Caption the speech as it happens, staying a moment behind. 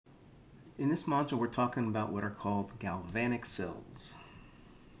In this module, we're talking about what are called galvanic cells.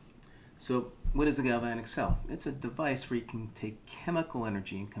 So what is a galvanic cell? It's a device where you can take chemical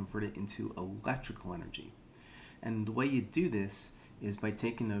energy and convert it into electrical energy. And the way you do this is by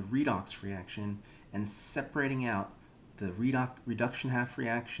taking a redox reaction and separating out the reduction half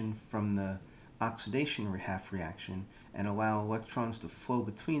reaction from the oxidation half reaction and allow electrons to flow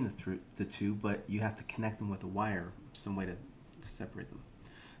between the two, but you have to connect them with a wire, some way to separate them.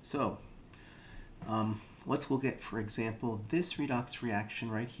 So let's look at, for example, this redox reaction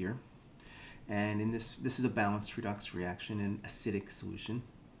right here. And in this is a balanced redox reaction in acidic solution,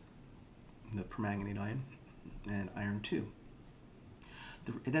 the permanganate ion and iron 2.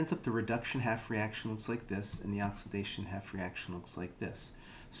 It ends up the reduction half reaction looks like this, and the oxidation half reaction looks like this.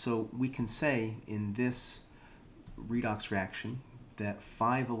 So we can say in this redox reaction that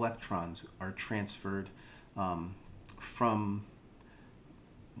 5 electrons are transferred from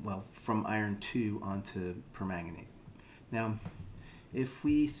iron 2 onto permanganate. Now, if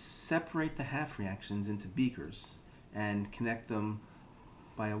we separate the half reactions into beakers and connect them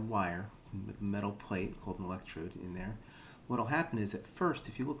by a wire with a metal plate called an electrode in there, what will happen is at first,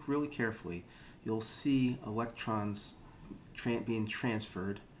 if you look really carefully, you'll see electrons being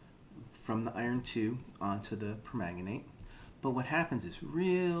transferred from the iron 2 onto the permanganate. But what happens is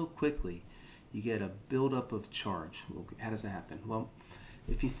real quickly you get a buildup of charge. How does that happen? Well,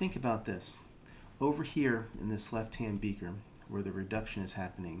 if you think about this, over here in this left-hand beaker where the reduction is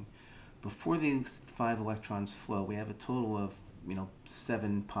happening, before these 5 electrons flow, we have a total of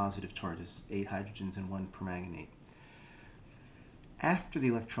 7 positive charges, 8 hydrogens and 1 permanganate. After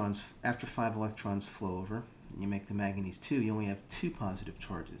 5 electrons flow over, you make the manganese 2, you only have 2 positive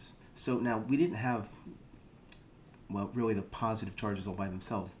charges. So now we didn't have, really the positive charges all by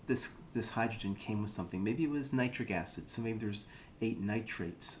themselves. This hydrogen came with something. Maybe it was nitric acid, so maybe there's 8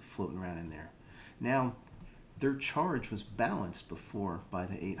 nitrates floating around in there. Now, their charge was balanced before by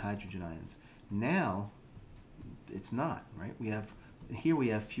the 8 hydrogen ions. Now, it's not, right? Here we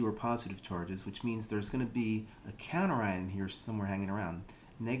have fewer positive charges, which means there's going to be a counter ion here somewhere hanging around.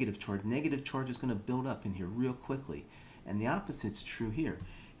 Negative charge. Negative charge is going to build up in here real quickly. And the opposite's true here.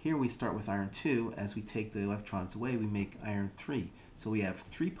 Here we start with iron 2. As we take the electrons away, we make iron 3. So we have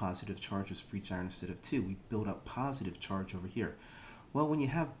 3 positive charges for each iron instead of 2. We build up positive charge over here. Well, when you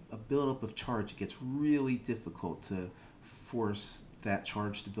have a buildup of charge, it gets really difficult to force that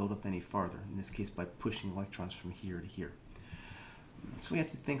charge to build up any farther, in this case by pushing electrons from here to here. So we have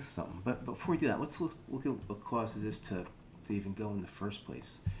to think of something. But before we do that, let's look at what causes this to even go in the first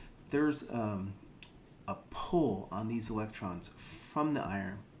place. There's a pull on these electrons from the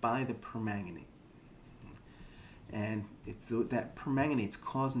iron by the permanganate. And that permanganate's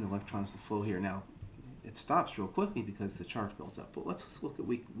causing the electrons to flow here. Now, it stops real quickly because the charge builds up. But let's look at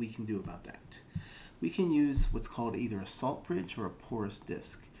what we can do about that. We can use what's called either a salt bridge or a porous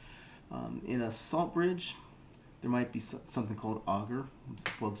disk. In a salt bridge, there might be something called agar. It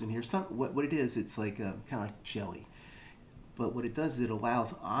plugs in here. What it is, it's like kind of like jelly. But what it does is it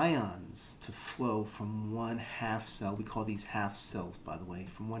allows ions to flow from one half cell. We call these half cells, by the way,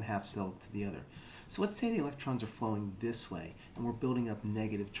 from one half cell to the other. So let's say the electrons are flowing this way, and we're building up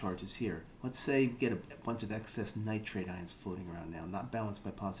negative charges here. Let's say we get a bunch of excess nitrate ions floating around now, not balanced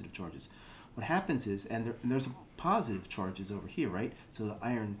by positive charges. What happens is, and there's positive charges over here, right? So the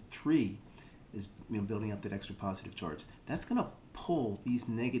iron 3 is building up that extra positive charge. That's going to pull these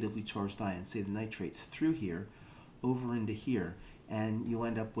negatively charged ions, say the nitrates, through here, over into here, and you'll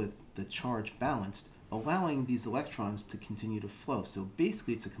end up with the charge balanced, allowing these electrons to continue to flow. So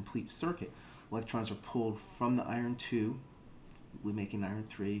basically it's a complete circuit. Electrons are pulled from the iron 2, we make an iron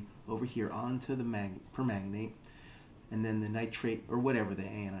 3, over here onto the permanganate, and then the nitrate, or whatever the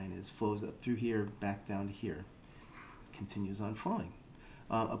anion is, flows up through here, back down to here, continues on flowing.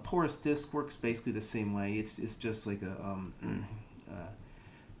 A porous disk works basically the same way. It's just like a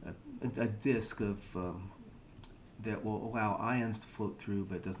disk of that will allow ions to float through,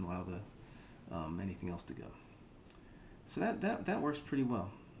 but it doesn't allow anything else to go. So that works pretty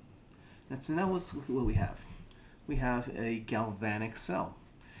well. So now let's look at what we have. We have a galvanic cell.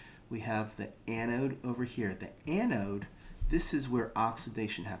 We have the anode over here. The anode, this is where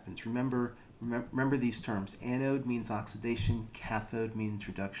oxidation happens. Remember these terms. Anode means oxidation, cathode means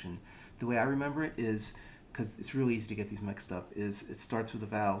reduction. The way I remember it is, because it's really easy to get these mixed up, is it starts with a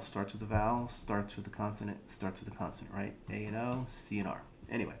vowel, starts with a vowel, starts with a consonant, starts with a consonant, right? A and O, C and R.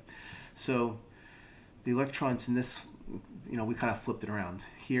 Anyway, so the electrons in this, we kind of flipped it around.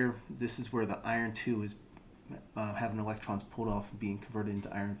 Here, this is where the iron 2 is having electrons pulled off and being converted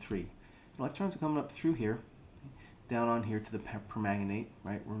into iron 3. Electrons are coming up through here, down on here to the permanganate,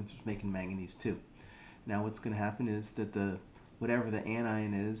 right? We're just making manganese 2. Now what's going to happen is that whatever the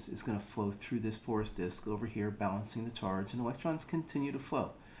anion is going to flow through this porous disk over here, balancing the charge, and electrons continue to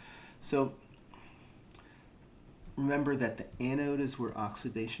flow. So remember that the anode is where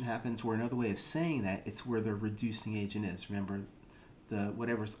oxidation happens, or another way of saying that, it's where the reducing agent is. Remember,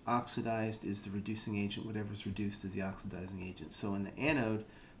 whatever's oxidized is the reducing agent, whatever's reduced is the oxidizing agent. So in the anode,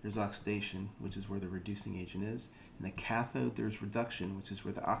 there's oxidation, which is where the reducing agent is. In the cathode, there's reduction, which is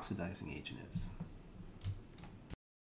where the oxidizing agent is.